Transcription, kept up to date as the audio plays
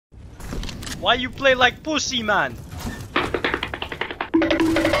Why you play like pussy, man?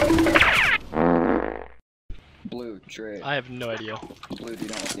 Blue, Trey. I have no idea. Blue, do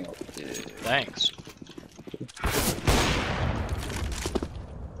you not want to Thanks.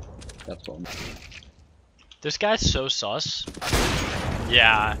 That's one. This guy's so sus.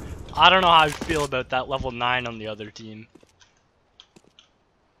 Yeah, I don't know how I feel about that level 9 on the other team.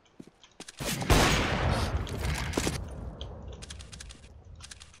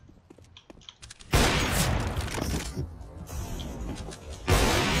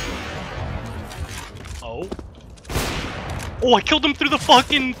 Oh. Oh, I killed him through the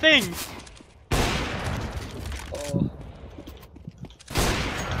fucking thing! Oh.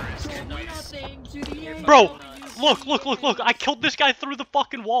 Bro, look, I killed this guy through the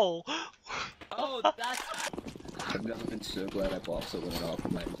fucking wall. Oh, that's... I've never been so glad I bought someone off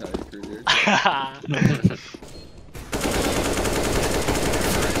in my entire career.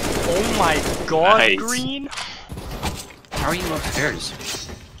 Oh my god, Nice. Green? How are you upstairs?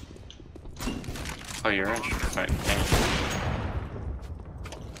 Oh, you're in. Right, okay.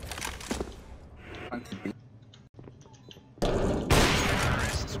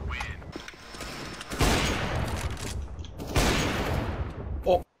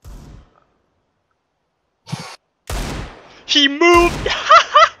 Oh. He moved!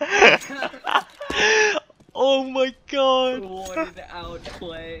 Oh my god! What an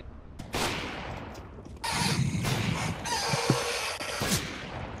outplay.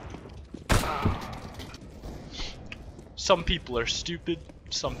 Some people are stupid,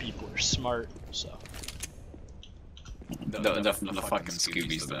 some people are smart, so. The fucking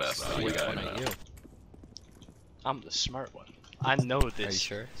Scooby's the best. Which one are you? I'm the smart one. I know this. Are you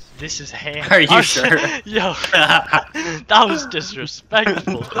sure? This is hand. Are you sure? Yo, that was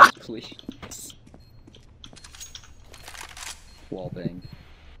disrespectful. Please. Wallbang.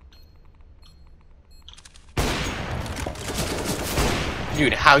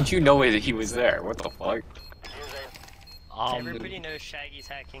 Dude, how'd you know that he was there? What the fuck? Everybody knows Shaggy's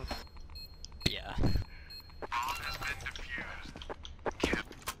hacking. Yeah.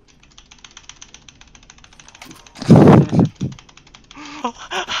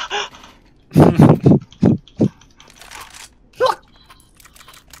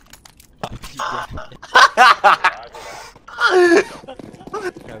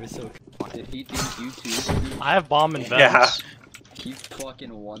 Did he think you too? I have bomb and vents. Yeah. Keep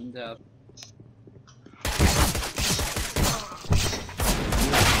fucking one tap.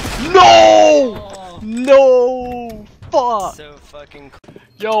 No! Oh, No! Fuck! so fucking cool.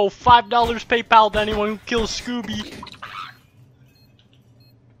 Yo, $5 PayPal to anyone who kills Scooby.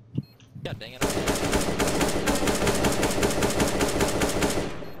 God dang it.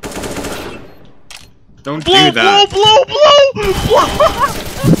 Don't Blow, do that. Blow!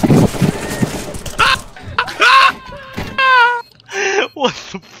 What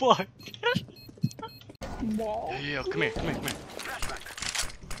the fuck? Yo, come here.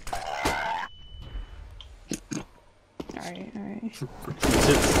 Alright.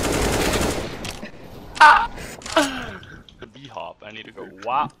 The B hop. I need to go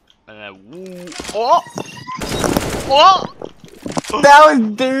wop and then woo. Oh! Oh! That was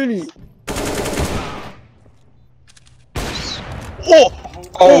dirty. Oh!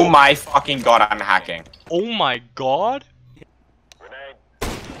 Oh my fucking god, I'm hacking. Oh my god!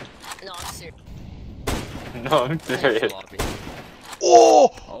 No, I'm serious. No, I'm serious. Oh!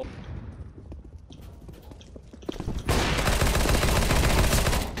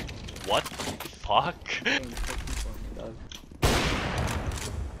 What the fuck?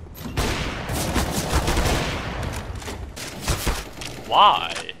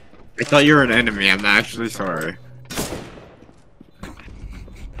 Why? I thought you were an enemy, I'm actually sorry.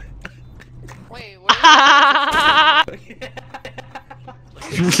 Wait, where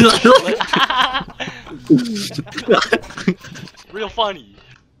Real funny.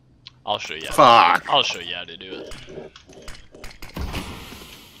 I'll show you. Fuck. I'll show you how to do it.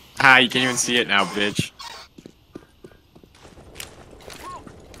 Ah, you can't even see it now, bitch.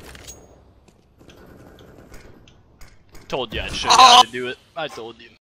 Told you I'd show you how to do it. I told you.